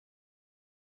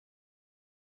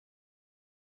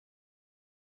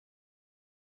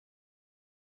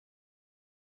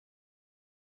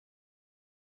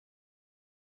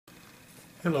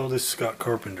Hello, this is Scott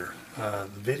Carpenter. The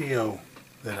video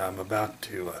that I'm about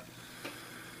to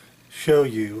show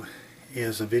you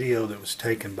is a video that was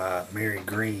taken by Mary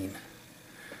Green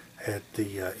at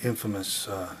the infamous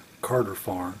Carter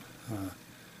farm,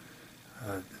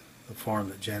 the farm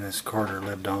that Janice Carter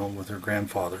lived on with her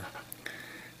grandfather.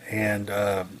 And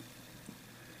I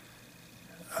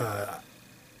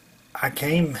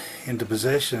came into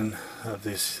possession of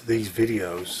these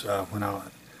videos when I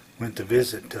went to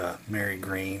visit Mary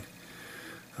Green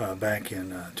back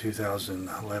in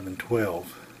 2011-12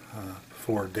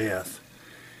 before death,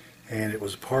 and it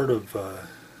was part of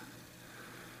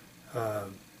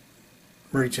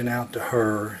reaching out to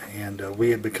her, and we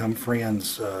had become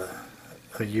friends a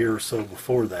year or so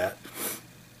before that,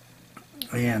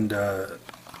 and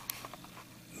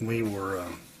we were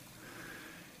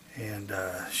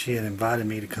she had invited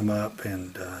me to come up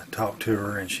and talk to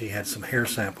her, and she had some hair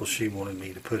samples she wanted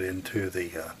me to put into the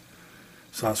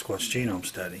Sasquatch genome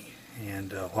study.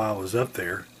 And while I was up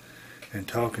there and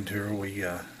talking to her, we,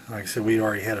 like I said, we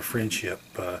already had a friendship.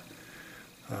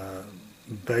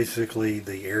 Basically,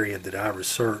 the area that I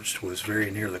researched was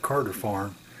very near the Carter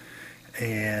farm,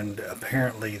 and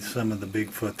apparently some of the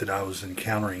Bigfoot that I was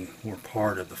encountering were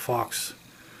part of the Fox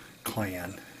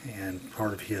clan and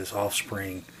part of his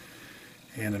offspring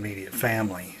and immediate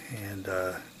family. And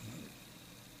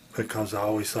because I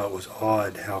always thought it was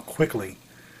odd how quickly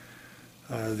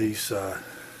these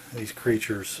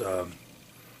creatures,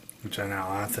 which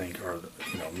I think are,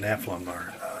 Nephilim,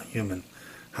 are human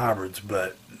hybrids,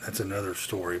 but that's another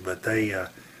story. But they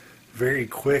very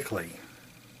quickly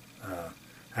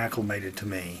acclimated to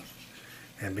me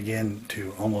and began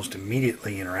to almost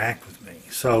immediately interact with me.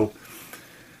 So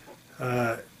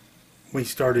I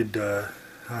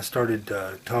started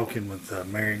talking with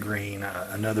Mary Green,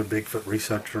 another Bigfoot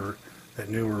researcher that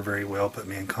knew her very well, put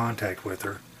me in contact with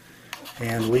her,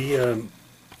 and we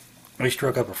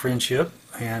struck up a friendship,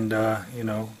 and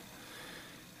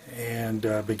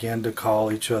began to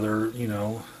call each other,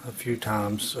 a few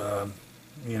times.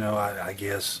 I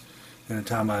guess in the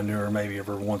time I knew her, maybe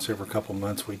once every couple of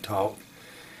months we'd talk,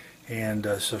 and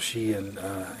so she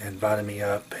invited me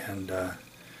up, and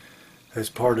as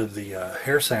part of the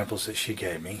hair samples that she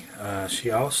gave me,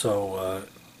 she also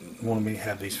wanted me to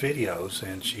have these videos,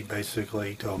 and she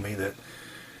basically told me that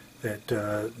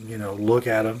look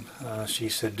at them. She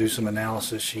said do some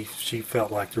analysis. She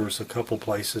felt like there was a couple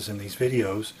places in these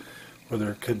videos where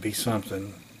there could be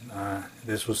something.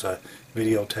 This was a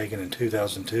video taken in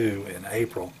 2002 in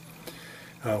April,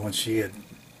 when she had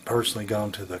personally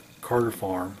gone to the Carter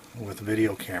farm with a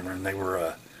video camera, and they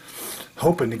were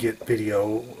hoping to get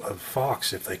video of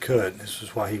Fox if they could. This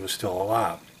was while he was still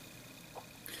alive.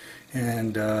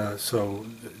 And so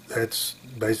that's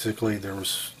basically, there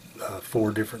was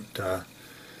 4 different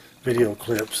video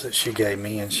clips that she gave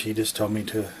me, and she just told me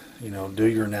to do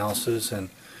your analysis and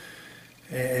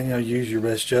use your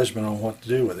best judgment on what to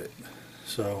do with it.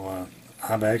 So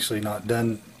I've actually not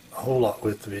done a whole lot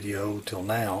with the video till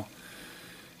now.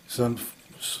 Some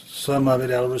of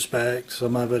it out of respect,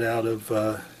 some of it out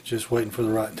of just waiting for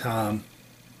the right time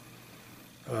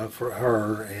for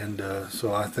her, and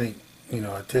so I think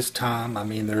at this time,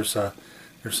 there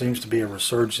seems to be a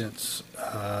resurgence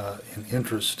in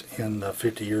interest in the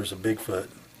 50 years of Bigfoot,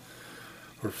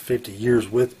 or 50 years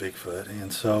with Bigfoot,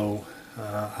 and so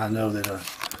I know that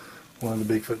one of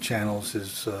the Bigfoot channels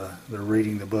is they're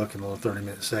reading the book in little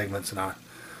 30-minute segments, and I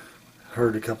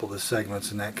heard a couple of the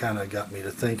segments, and that kind of got me to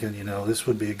thinking, this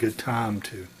would be a good time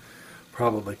to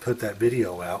probably put that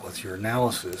video out with your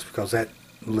analysis, because that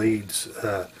leads,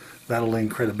 that'll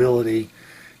lend credibility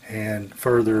and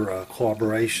further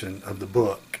corroboration of the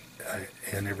book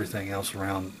and everything else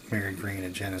around Mary Green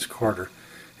and Janice Carter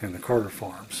and the Carter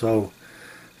farm. So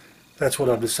that's what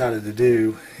I've decided to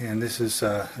do, and this is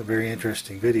a very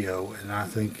interesting video, and I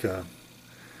think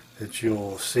that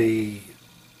you'll see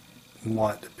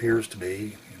what appears to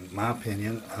be, in my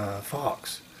opinion,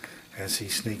 Fox, as he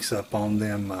sneaks up on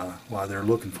them while they're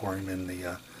looking for him in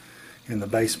the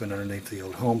basement underneath the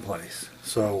old home place.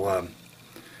 So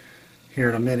here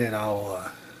in a minute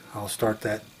I'll start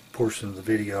that portion of the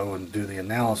video and do the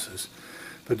analysis,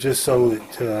 but just so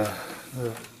that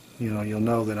you'll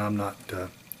know that I'm not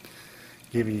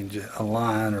giving you a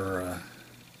line, or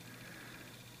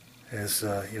as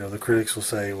the critics will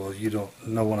say, well, you don't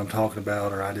know what I'm talking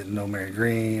about, or I didn't know Mary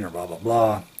Green, or blah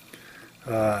blah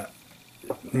blah.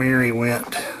 Mary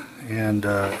went and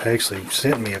actually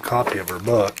sent me a copy of her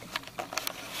book,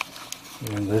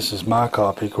 and this is my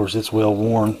copy. Of course, it's well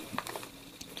worn,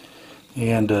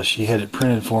 and she had it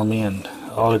printed for me and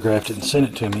autographed it and sent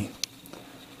it to me.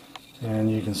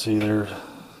 And you can see there's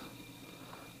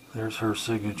There's her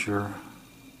signature.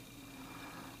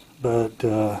 But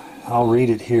I'll read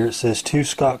it here. It says, to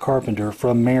Scott Carpenter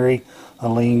from Mary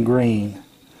Aline Green.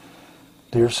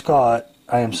 Dear Scott,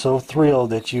 I am so thrilled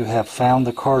that you have found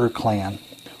the Carter clan,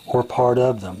 or part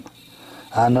of them.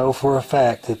 I know for a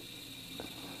fact that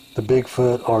the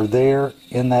Bigfoot are there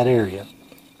in that area.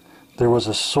 There was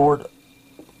a sort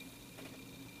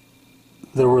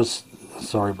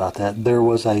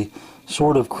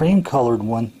of cream-colored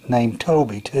one named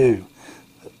Toby, too,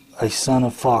 a son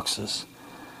of foxes.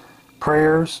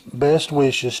 Prayers, best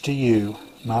wishes to you,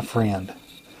 my friend.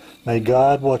 May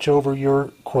God watch over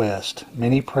your quest.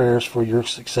 Many prayers for your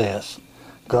success.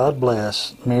 God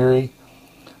bless. Mary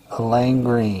Elaine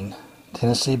Green,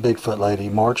 Tennessee Bigfoot Lady,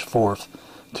 March 4th,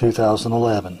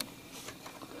 2011.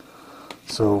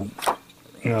 So,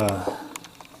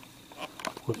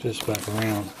 flip this back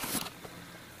around.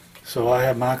 So I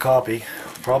have my copy,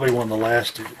 probably one of the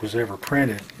last that was ever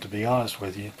printed, to be honest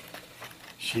with you.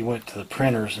 She went to the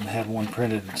printers and had one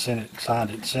printed and signed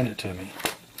it and sent it to me.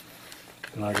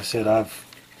 And like I said, I've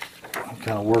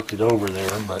kind of worked it over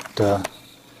there, but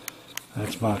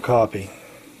that's my copy.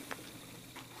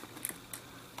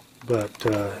 But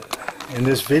in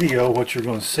this video, what you're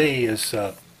going to see is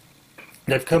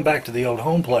they've come back to the old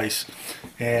home place,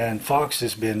 and Fox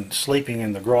has been sleeping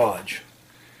in the garage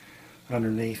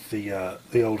underneath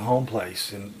the old home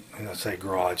place. And I say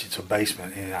garage, it's a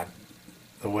basement, and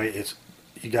the way it's,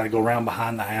 you got to go around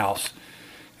behind the house,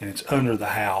 and it's under the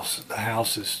house. The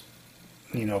house is,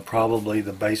 you know, probably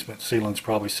the basement ceiling's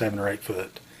probably 7 or 8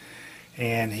 foot,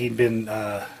 and he'd been,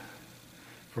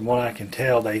 from what I can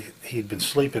tell, he'd been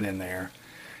sleeping in there,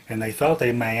 and they thought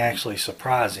they may actually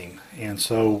surprise him. And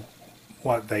so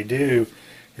what they do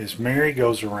is Mary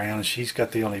goes around, and she's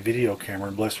got the only video camera,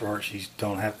 and bless her heart, she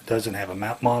doesn't have a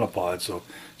monopod, so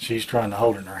she's trying to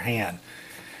hold it in her hand.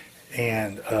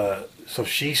 And so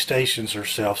she stations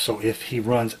herself so if he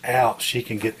runs out, she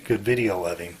can get good video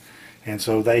of him. And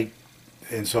so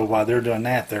while they're doing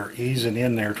that, they're easing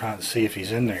in there trying to see if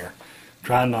he's in there,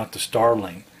 trying not to startle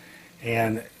him.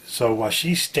 And so while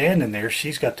she's standing there,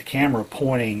 she's got the camera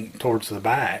pointing towards the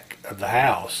back of the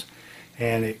house,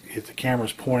 and the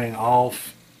camera's pointing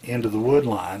off into the wood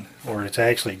line, or it's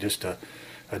actually just a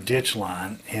ditch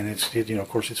line, and of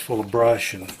course it's full of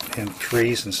brush and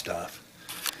trees and stuff.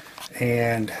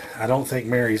 And I don't think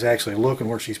Mary's actually looking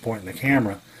where she's pointing the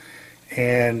camera.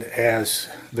 And as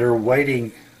they're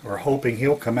waiting or hoping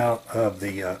he'll come out of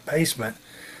the basement,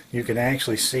 you can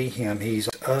actually see him. He's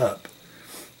up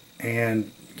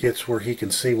and gets where he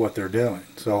can see what they're doing.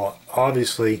 So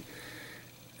obviously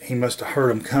he must have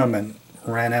heard them coming,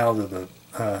 ran out of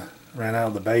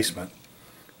the basement,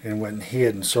 and went and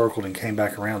hid and circled and came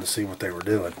back around to see what they were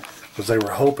doing, because they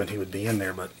were hoping he would be in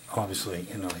there. But obviously,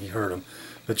 you know, he heard them.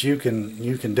 But you can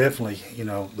definitely, you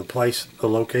know, the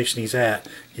location he's at,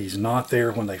 he's not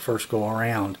there when they first go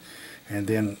around. And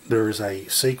then there's a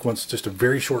sequence, just a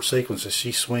very short sequence, as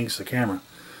she swings the camera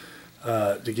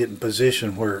to get in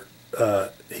position where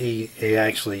he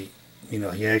actually,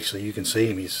 you can see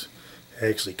him. He's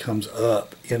actually comes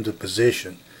up into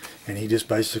position, and he just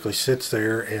basically sits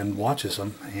there and watches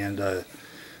them. And of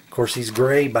course he's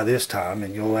gray by this time,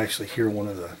 and you'll actually hear one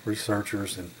of the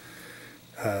researchers and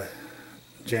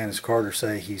Janice Carter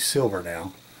say he's silver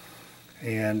now.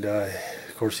 And of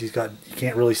course you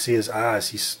can't really see his eyes.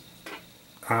 His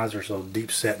eyes are so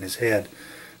deep set in his head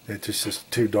that it's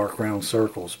just 2 dark round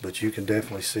circles, but you can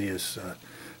definitely see his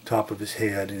top of his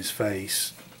head and his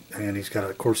face, and he's got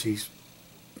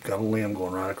a limb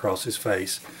going right across his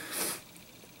face.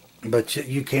 But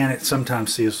you can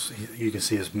sometimes see you can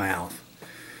see his mouth,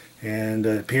 and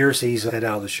it appears he's head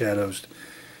out of the shadows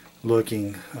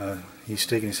looking. He's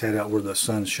sticking his head out where the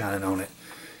sun's shining on it,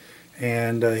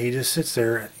 and he just sits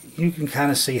there. You can kind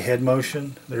of see head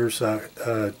motion. There's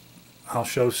I'll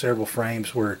show several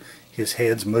frames where his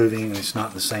head's moving and it's not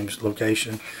in the same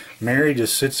location. Mary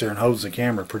just sits there and holds the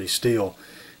camera pretty still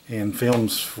and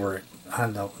films for, I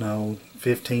don't know,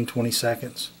 15-20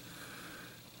 seconds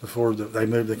before they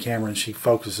move the camera, and she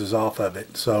focuses off of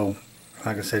it. So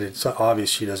like I said, it's obvious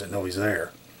she doesn't know he's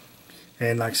there.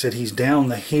 And like I said, he's down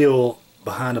the hill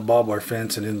behind a barbed wire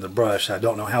fence and in the brush. I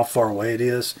don't know how far away it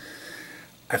is.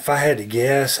 If I had to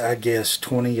guess, I'd guess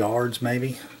 20 yards,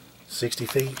 maybe 60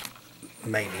 feet,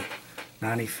 maybe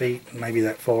 90 feet, maybe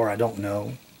that far. I don't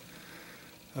know.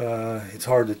 It's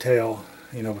hard to tell,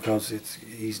 you know, because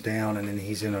he's down and then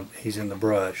he's in the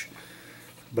brush.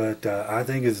 But I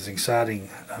think it's an exciting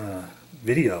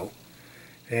video,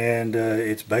 and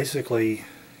it's basically,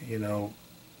 you know,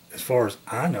 as far as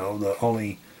I know, the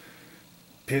only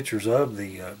pictures of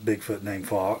the Bigfoot named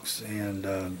Fox.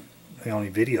 And only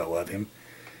video of him,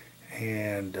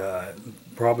 and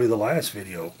probably the last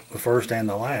video, the first and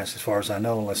the last, as far as I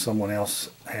know, unless someone else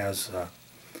has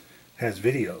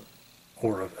video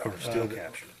or still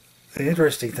capture. The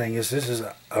interesting thing is this is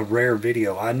a rare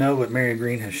video. I know that Mary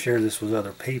Green has shared this with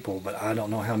other people, but I don't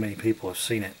know how many people have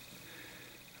seen it.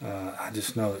 I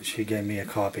just know that she gave me a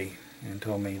copy and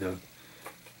told me to,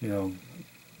 you know,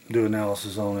 do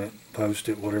analysis on it, post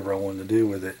it, whatever I wanted to do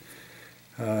with it.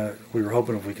 We were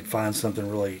hoping if we could find something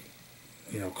really,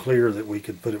 you know, clear that we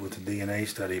could put it with the DNA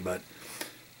study, but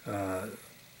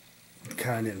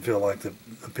kind of didn't feel like the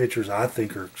pictures, I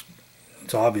think, are,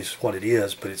 it's obvious what it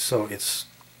is, but it's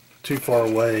too far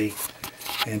away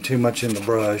and too much in the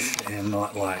brush, and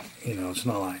not like, you know, it's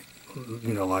not like,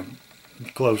 you know, like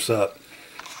close up.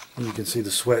 You can see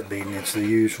the sweat beading. It's the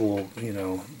usual, you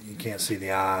know, you can't see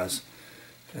the eyes.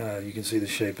 You can see the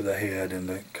shape of the head and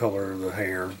the color of the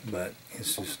hair, but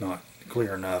it's just not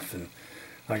clear enough. And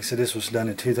like I said, this was done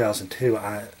in 2002.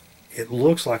 It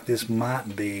looks like this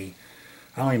might be,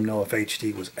 I don't even know if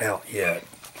HD was out yet.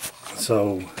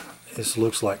 So this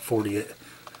looks like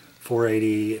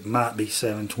 480, it might be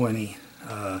 720.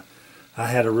 I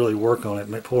had to really work on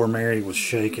it. Poor Mary was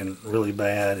shaking really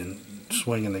bad and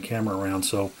swinging the camera around,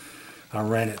 so I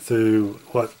ran it through.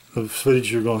 What the footage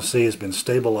you're going to see has been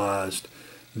stabilized,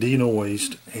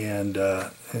 denoised,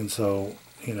 and so,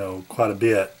 you know, quite a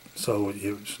bit, so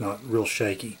it's not real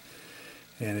shaky,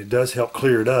 and it does help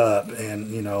clear it up,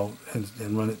 and, you know,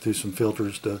 and run it through some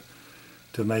filters to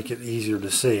make it easier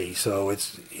to see. So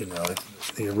it's, you know,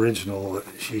 the original,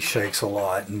 she shakes a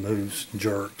lot and moves,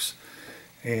 jerks,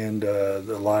 and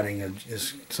the lighting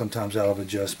is sometimes out of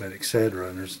adjustment, etc.,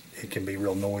 and it can be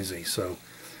real noisy. So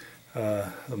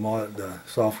the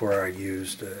software I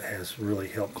used has really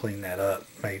helped clean that up,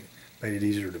 made it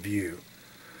easier to view.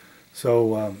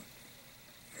 So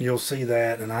you'll see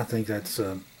that, and I think that's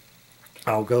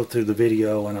I'll go through the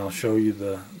video and I'll show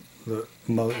you you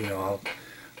know,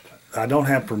 I don't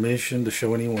have permission to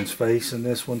show anyone's face in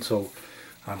this one, so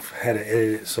I've had to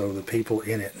edit it so the people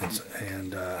in it,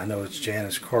 and I know it's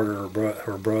Janice Carter,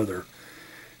 her brother,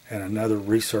 and another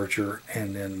researcher,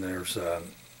 and then there's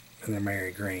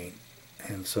Mary Green.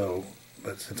 And so,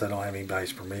 but since I don't have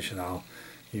anybody's permission,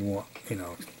 you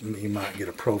might get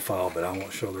a profile, but I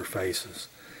won't show their faces.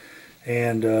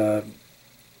 And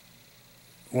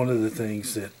one of the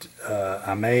things that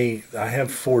I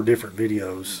have 4 different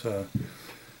videos,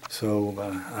 so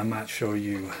I might show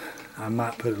you, I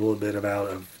might put a little bit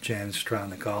of Janice trying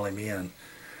to call him in,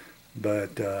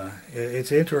 but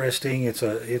it's interesting. It's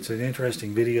an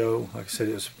interesting video. Like I said,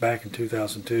 it was back in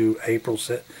 2002, April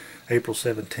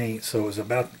 17th. So it was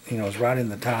about, you know, it was right in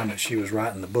the time that she was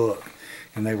writing the book,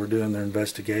 and they were doing their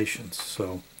investigations.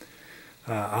 So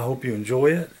I hope you enjoy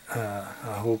it.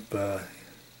 I hope that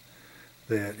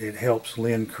it helps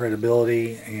lend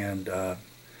credibility and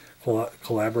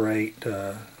collaborate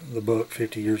the book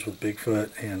 50 Years with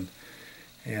Bigfoot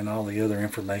and all the other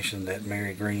information that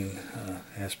Mary Green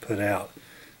has put out.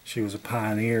 She was a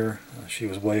pioneer. She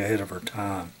was way ahead of her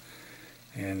time,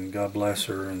 and God bless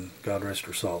her and God rest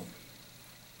her soul.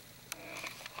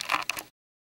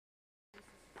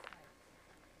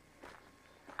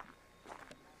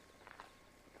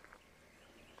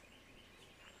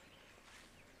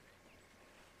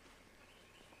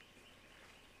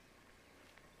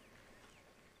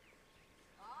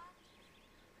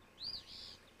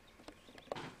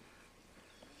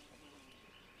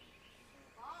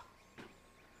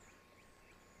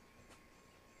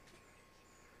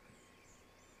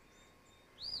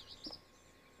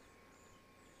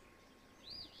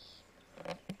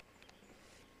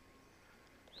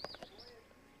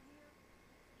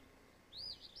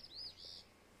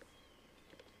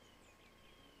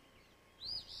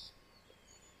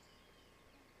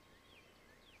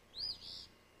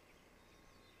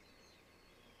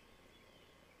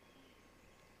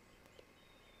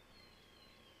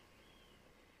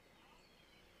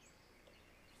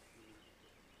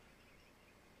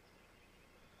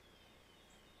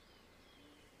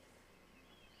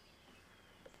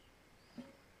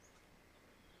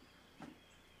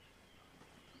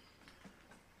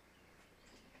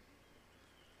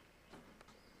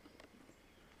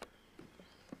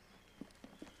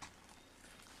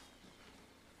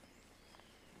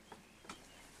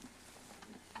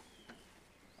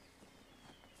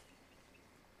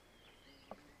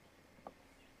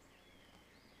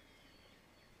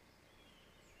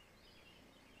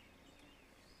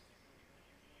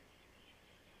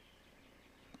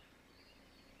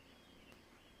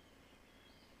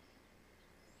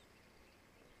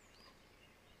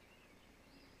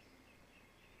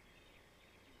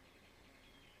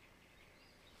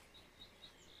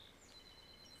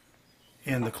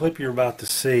 In the clip you're about to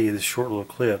see, this short little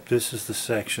clip, this is the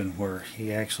section where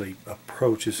he actually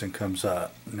approaches and comes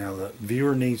up. Now the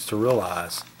viewer needs to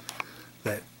realize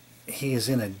that he is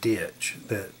in a ditch,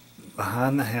 that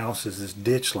behind the house is this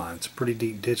ditch line. It's a pretty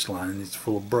deep ditch line and it's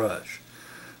full of brush.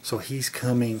 So he's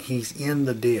in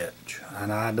the ditch,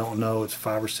 and I don't know, it's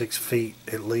 5 or 6 feet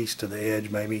at least to the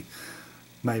edge, maybe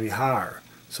higher.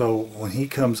 So when he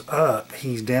comes up,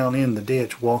 he's down in the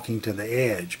ditch walking to the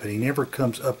edge, but he never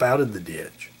comes up out of the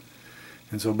ditch.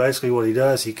 And so basically what he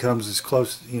does, he comes as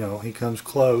close, he comes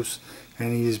close,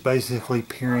 and he is basically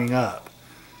peering up.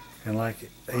 And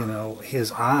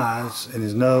his eyes and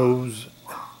his nose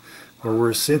are where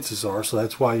his senses are, so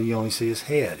that's why you only see his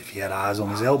head. If he had eyes on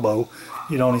his elbow,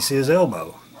 you'd only see his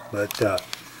elbow. But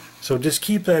so just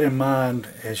keep that in mind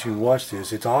as you watch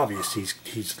this. It's obvious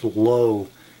he's low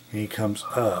and he comes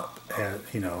up, and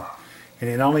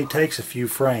it only takes a few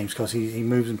frames because he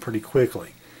moves in pretty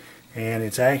quickly. And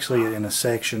it's actually in a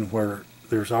section where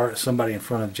there's somebody in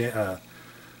front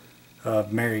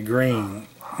of Mary Green,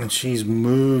 and she's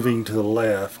moving to the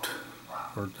left,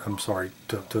 or I'm sorry,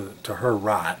 to her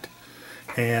right.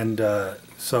 And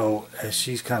so as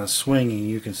she's kind of swinging,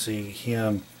 you can see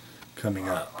him coming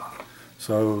up.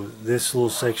 So this little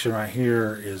section right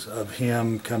here is of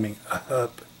him coming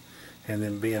up and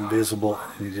then being visible,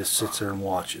 and he just sits there and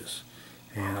watches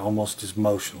and almost is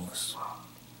motionless.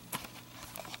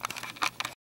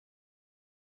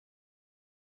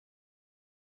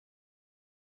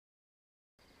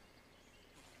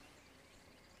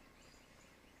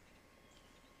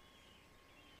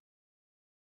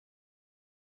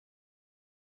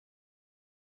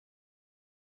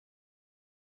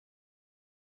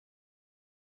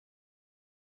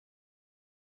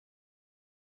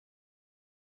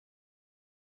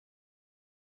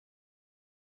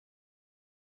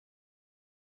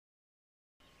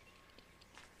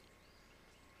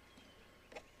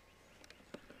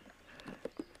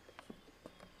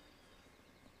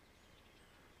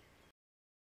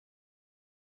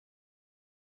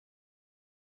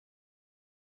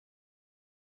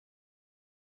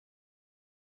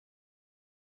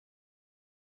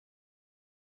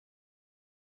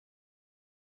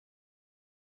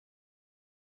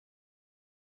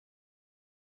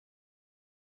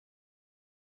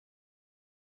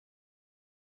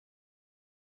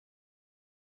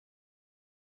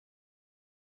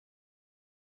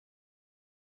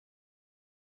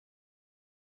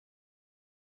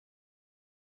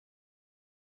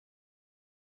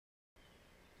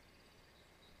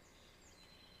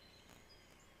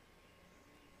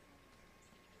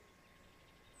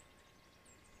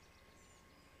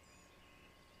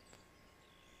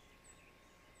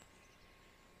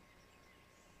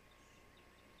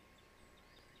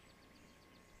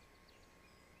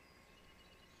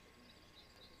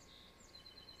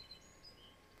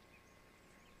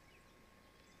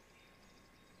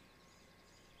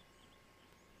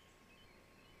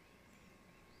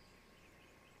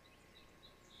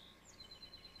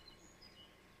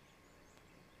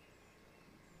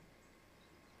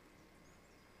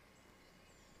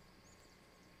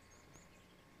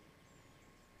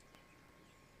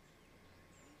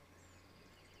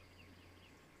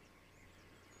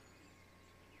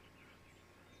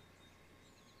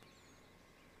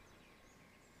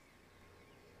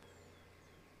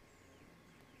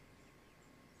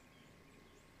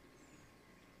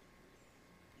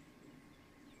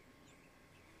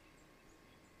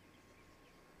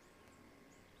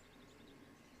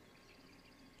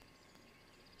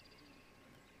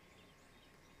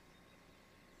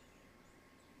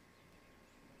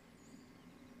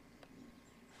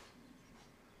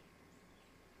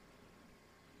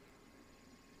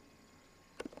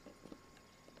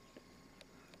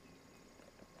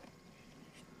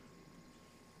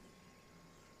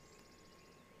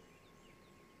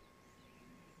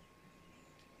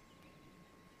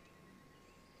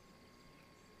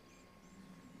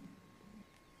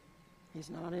 He's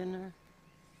not in there.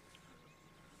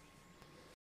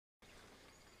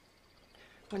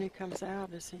 When he comes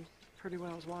out, is he pretty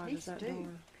well as wide as that door?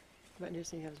 But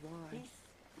does he have wide?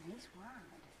 He's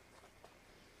wide.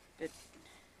 But,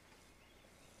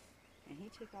 and he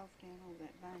took off down over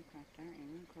that bank right there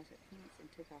and went across that fence and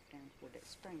took off down toward that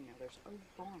spring. Now there's an old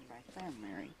barn right there,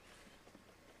 Mary.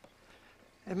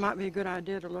 It might be a good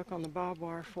idea to look on the barbed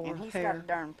wire for hair. And he's got a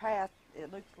darn path.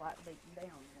 It looks like beating down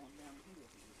going down the hill.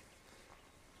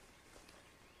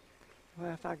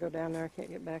 Well, if I go down there, I can't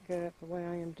get back up the way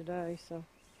I am today, so.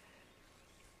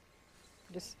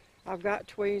 I've got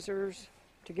tweezers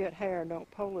to get hair. Don't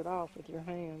pull it off with your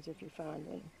hands if you find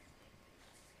any.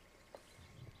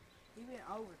 He went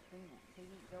over the fence. He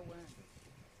didn't go under.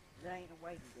 There ain't no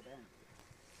way to get under it.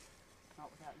 Not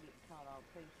without getting caught all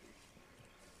pieces.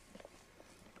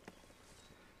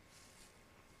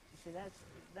 You see,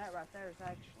 that right there is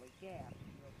actually gaps.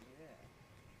 You open it up.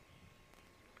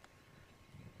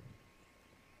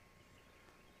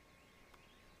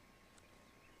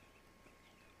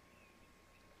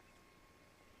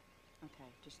 Okay,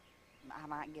 just, I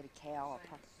might get a cow.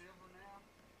 Silver now?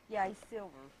 Yeah, he's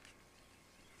silver.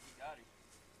 You got him.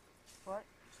 What?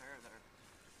 His hair there.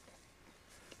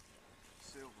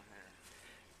 Silver hair.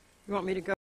 You want me to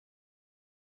go